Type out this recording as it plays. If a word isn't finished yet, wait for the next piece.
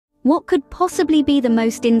What could possibly be the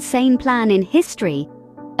most insane plan in history?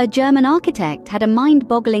 A German architect had a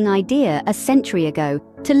mind-boggling idea a century ago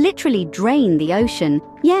to literally drain the ocean.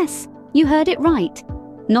 Yes, you heard it right.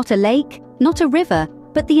 Not a lake, not a river,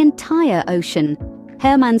 but the entire ocean.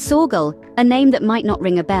 Herman Sorgel, a name that might not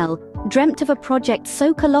ring a bell, dreamt of a project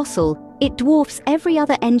so colossal it dwarfs every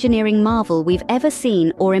other engineering marvel we've ever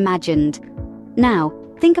seen or imagined. Now,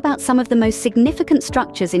 think about some of the most significant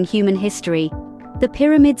structures in human history. The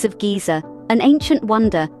pyramids of Giza, an ancient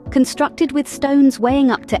wonder, constructed with stones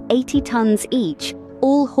weighing up to 80 tons each,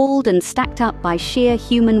 all hauled and stacked up by sheer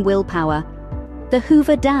human willpower. The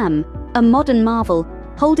Hoover Dam, a modern marvel,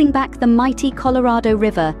 holding back the mighty Colorado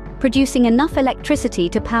River, producing enough electricity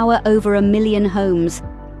to power over 1 million homes.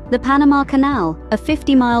 The Panama Canal, a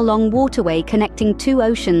 50-mile-long waterway connecting two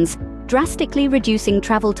oceans, drastically reducing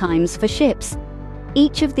travel times for ships.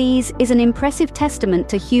 Each of these is an impressive testament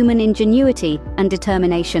to human ingenuity and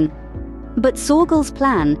determination. But Sorgel's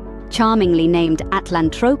plan, charmingly named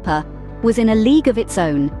Atlantropa, was in a league of its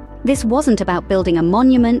own. This wasn't about building a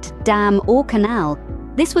monument, dam, or canal.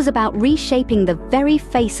 This was about reshaping the very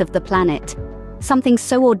face of the planet. Something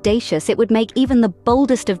so audacious it would make even the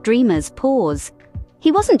boldest of dreamers pause.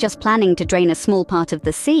 He wasn't just planning to drain a small part of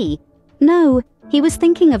the sea. No, he was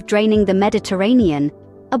thinking of draining the Mediterranean,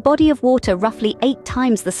 a body of water roughly 8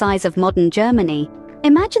 times the size of modern Germany.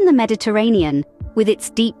 Imagine the Mediterranean, with its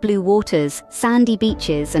deep blue waters, sandy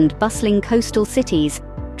beaches, and bustling coastal cities,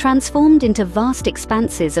 transformed into vast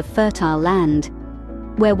expanses of fertile land.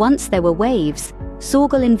 Where once there were waves,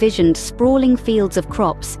 Sorgel envisioned sprawling fields of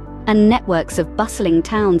crops and networks of bustling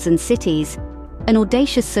towns and cities, an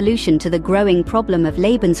audacious solution to the growing problem of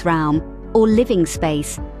Lebensraum, or living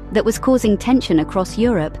space, that was causing tension across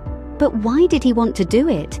Europe. But why did he want to do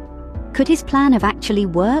it? Could his plan have actually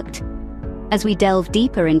worked? As we delve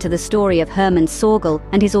deeper into the story of Herman Sorgel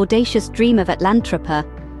and his audacious dream of Atlantropa,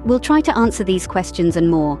 we'll try to answer these questions and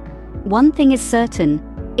more. One thing is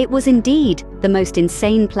certain, it was indeed the most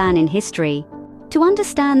insane plan in history. To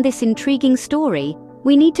understand this intriguing story,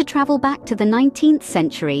 we need to travel back to the 19th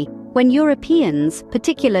century, when Europeans,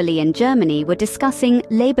 particularly in Germany, were discussing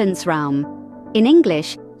Lebensraum. In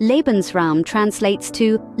English, Lebensraum translates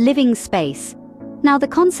to living space. Now, the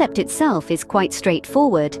concept itself is quite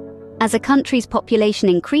straightforward. As a country's population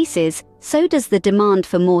increases, so does the demand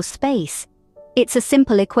for more space. It's a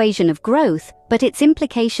simple equation of growth, but its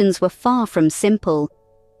implications were far from simple.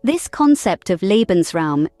 This concept of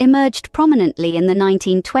Lebensraum emerged prominently in the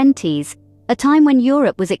 1920s, a time when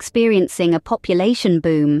Europe was experiencing a population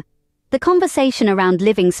boom. The conversation around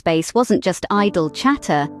living space wasn't just idle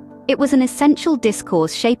chatter. It was an essential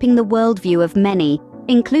discourse shaping the worldview of many,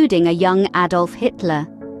 including a young Adolf Hitler.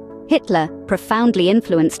 Hitler, profoundly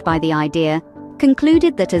influenced by the idea,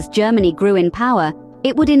 concluded that as Germany grew in power,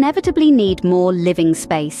 it would inevitably need more living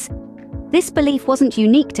space. This belief wasn't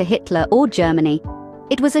unique to Hitler or Germany.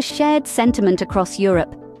 It was a shared sentiment across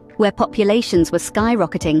Europe, where populations were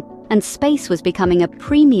skyrocketing and space was becoming a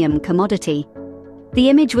premium commodity. The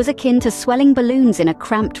image was akin to swelling balloons in a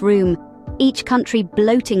cramped room, each country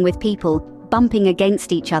bloating with people, bumping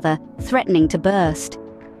against each other, threatening to burst.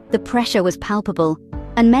 The pressure was palpable,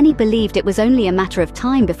 and many believed it was only a matter of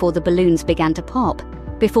time before the balloons began to pop,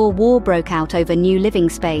 before war broke out over new living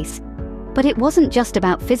space. But it wasn't just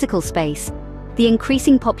about physical space. The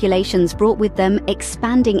increasing populations brought with them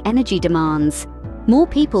expanding energy demands. More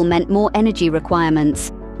people meant more energy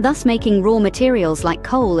requirements, thus making raw materials like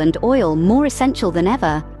coal and oil more essential than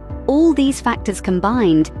ever. All these factors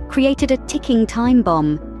combined created a ticking time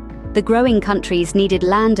bomb. The growing countries needed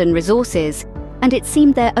land and resources, and it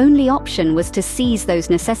seemed their only option was to seize those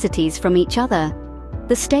necessities from each other.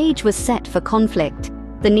 The stage was set for conflict.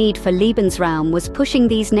 The need for Lebensraum was pushing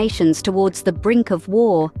these nations towards the brink of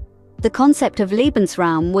war. The concept of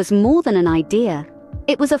Lebensraum was more than an idea.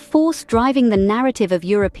 It was a force driving the narrative of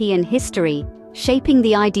European history, shaping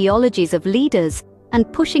the ideologies of leaders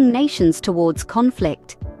and pushing nations towards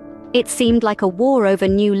conflict. It seemed like a war over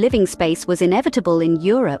new living space was inevitable in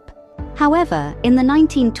Europe. However, in the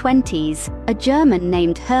 1920s, a German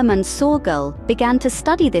named Hermann Sorgel began to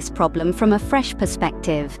study this problem from a fresh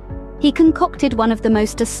perspective. He concocted one of the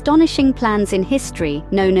most astonishing plans in history,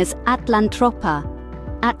 known as Atlantropa.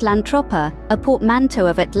 Atlantropa, a portmanteau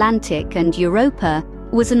of Atlantic and Europa,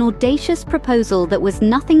 was an audacious proposal that was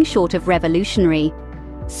nothing short of revolutionary.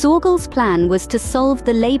 Sorgel's plan was to solve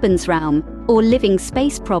the Lebensraum, or living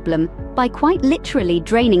space problem, by quite literally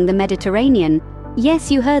draining the Mediterranean.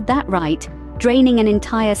 Yes, you heard that right, draining an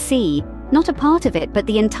entire sea, not a part of it but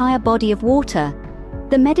the entire body of water.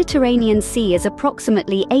 The Mediterranean Sea is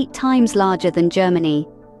approximately 8 times larger than Germany.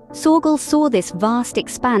 Sorgel saw this vast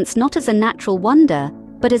expanse not as a natural wonder,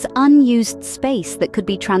 but as unused space that could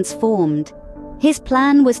be transformed. His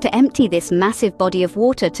plan was to empty this massive body of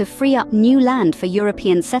water to free up new land for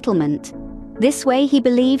European settlement. This way, he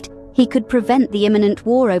believed, he could prevent the imminent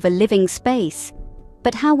war over living space.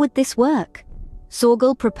 But how would this work?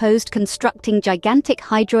 Sorgel proposed constructing gigantic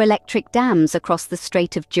hydroelectric dams across the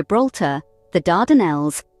Strait of Gibraltar, the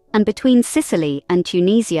Dardanelles, and between Sicily and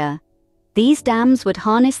Tunisia. These dams would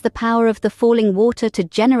harness the power of the falling water to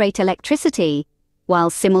generate electricity, while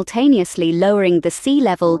simultaneously lowering the sea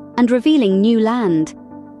level and revealing new land.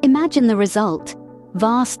 Imagine the result: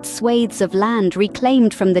 vast swathes of land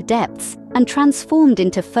reclaimed from the depths and transformed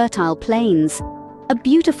into fertile plains. A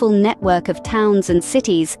beautiful network of towns and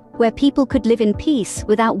cities where people could live in peace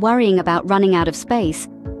without worrying about running out of space.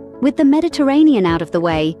 With the Mediterranean out of the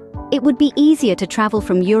way, it would be easier to travel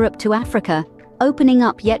from Europe to Africa, opening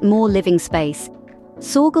up yet more living space.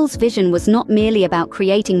 Sorgel's vision was not merely about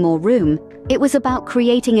creating more room, it was about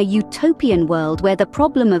creating a utopian world where the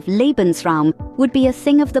problem of Lebensraum would be a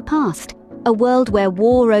thing of the past, a world where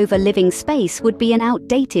war over living space would be an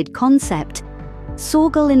outdated concept.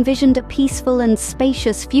 Sorgel envisioned a peaceful and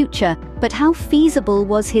spacious future, but how feasible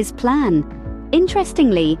was his plan?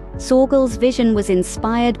 Interestingly, Sorgel's vision was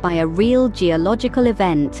inspired by a real geological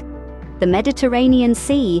event. The Mediterranean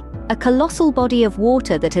Sea, a colossal body of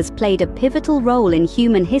water that has played a pivotal role in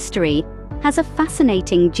human history, has a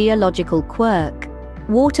fascinating geological quirk.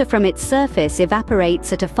 Water from its surface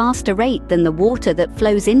evaporates at a faster rate than the water that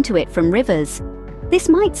flows into it from rivers. This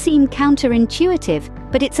might seem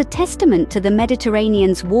counterintuitive, but it's a testament to the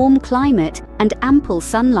Mediterranean's warm climate and ample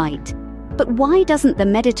sunlight. But why doesn't the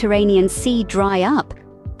Mediterranean Sea dry up?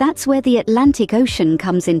 That's where the Atlantic Ocean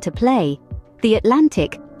comes into play. The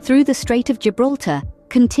Atlantic, through the Strait of Gibraltar,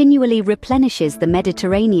 continually replenishes the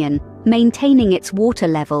Mediterranean, maintaining its water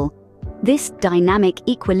level. This dynamic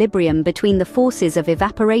equilibrium between the forces of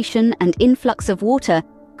evaporation and influx of water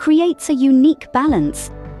creates a unique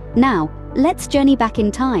balance. Now, let's journey back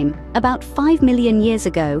in time, about 5 million years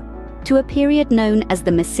ago, to a period known as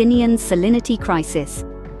the Messinian Salinity Crisis.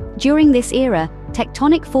 During this era,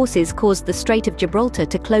 tectonic forces caused the Strait of Gibraltar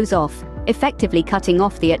to close off, effectively cutting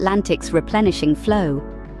off the Atlantic's replenishing flow.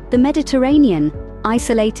 The Mediterranean,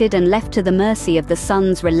 isolated and left to the mercy of the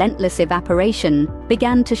sun's relentless evaporation,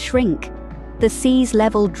 began to shrink. The sea's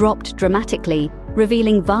level dropped dramatically,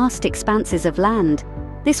 revealing vast expanses of land.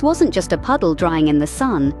 This wasn't just a puddle drying in the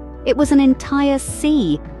sun, it was an entire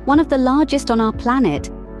sea, one of the largest on our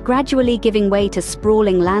planet, gradually giving way to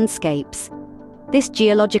sprawling landscapes. This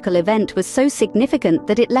geological event was so significant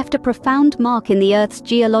that it left a profound mark in the Earth's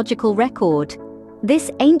geological record.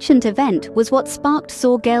 This ancient event was what sparked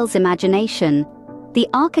Sorgel's imagination. The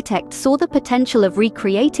architect saw the potential of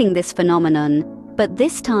recreating this phenomenon, but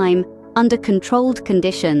this time, under controlled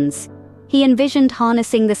conditions. He envisioned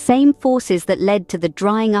harnessing the same forces that led to the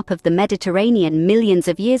drying up of the Mediterranean millions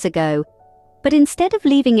of years ago. But instead of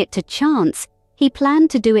leaving it to chance, he planned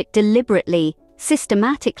to do it deliberately,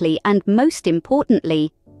 systematically, and most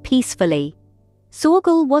importantly, peacefully.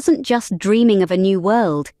 Sorgel wasn't just dreaming of a new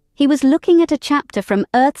world, he was looking at a chapter from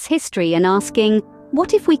Earth's history and asking,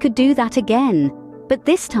 what if we could do that again? But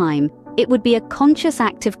this time, it would be a conscious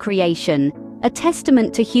act of creation, a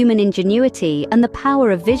testament to human ingenuity and the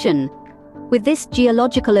power of vision. With this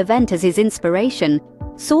geological event as his inspiration,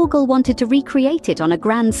 Sorgel wanted to recreate it on a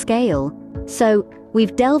grand scale. So,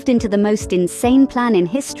 we've delved into the most insane plan in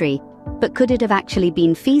history, but could it have actually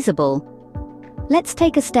been feasible? Let's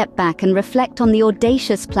take a step back and reflect on the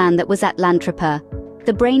audacious plan that was Atlantropa.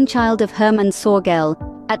 The brainchild of Herman Sorgel,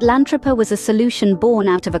 Atlantropa was a solution born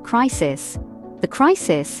out of a crisis. The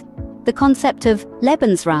crisis? The concept of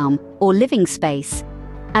Lebensraum, or living space.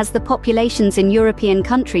 As the populations in European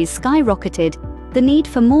countries skyrocketed, the need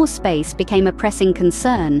for more space became a pressing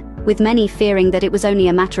concern, with many fearing that it was only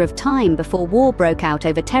a matter of time before war broke out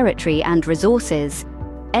over territory and resources.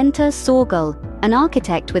 Enter Sorgel, an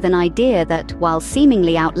architect with an idea that, while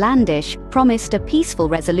seemingly outlandish, promised a peaceful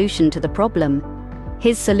resolution to the problem.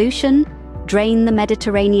 His solution? Drain the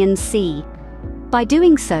Mediterranean Sea. By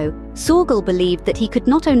doing so, Sorgel believed that he could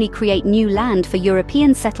not only create new land for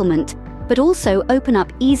European settlement, but also open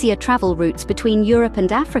up easier travel routes between Europe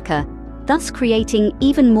and Africa, thus creating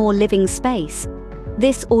even more living space.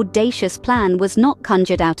 This audacious plan was not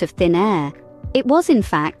conjured out of thin air. It was, in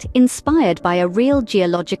fact, inspired by a real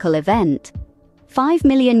geological event. 5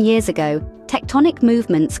 million years ago, tectonic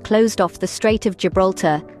movements closed off the Strait of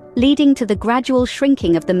Gibraltar, leading to the gradual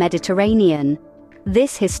shrinking of the Mediterranean.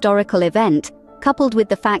 This historical event, coupled with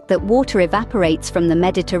the fact that water evaporates from the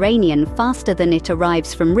Mediterranean faster than it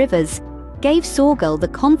arrives from rivers, gave Sorgel the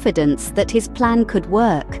confidence that his plan could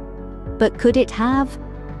work. But could it have?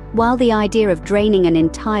 While the idea of draining an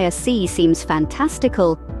entire sea seems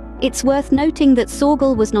fantastical, it's worth noting that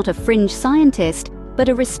Sorgel was not a fringe scientist, but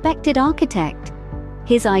a respected architect.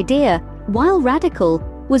 His idea, while radical,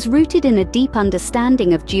 was rooted in a deep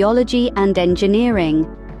understanding of geology and engineering.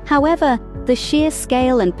 However, the sheer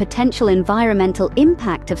scale and potential environmental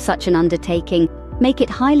impact of such an undertaking make it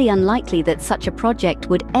highly unlikely that such a project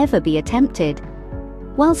would ever be attempted.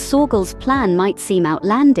 While Sorgel's plan might seem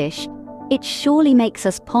outlandish, it surely makes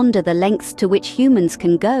us ponder the lengths to which humans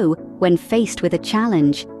can go when faced with a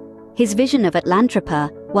challenge. His vision of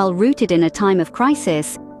Atlantropa, while rooted in a time of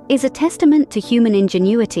crisis, is a testament to human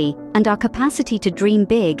ingenuity and our capacity to dream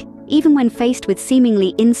big, even when faced with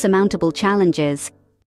seemingly insurmountable challenges.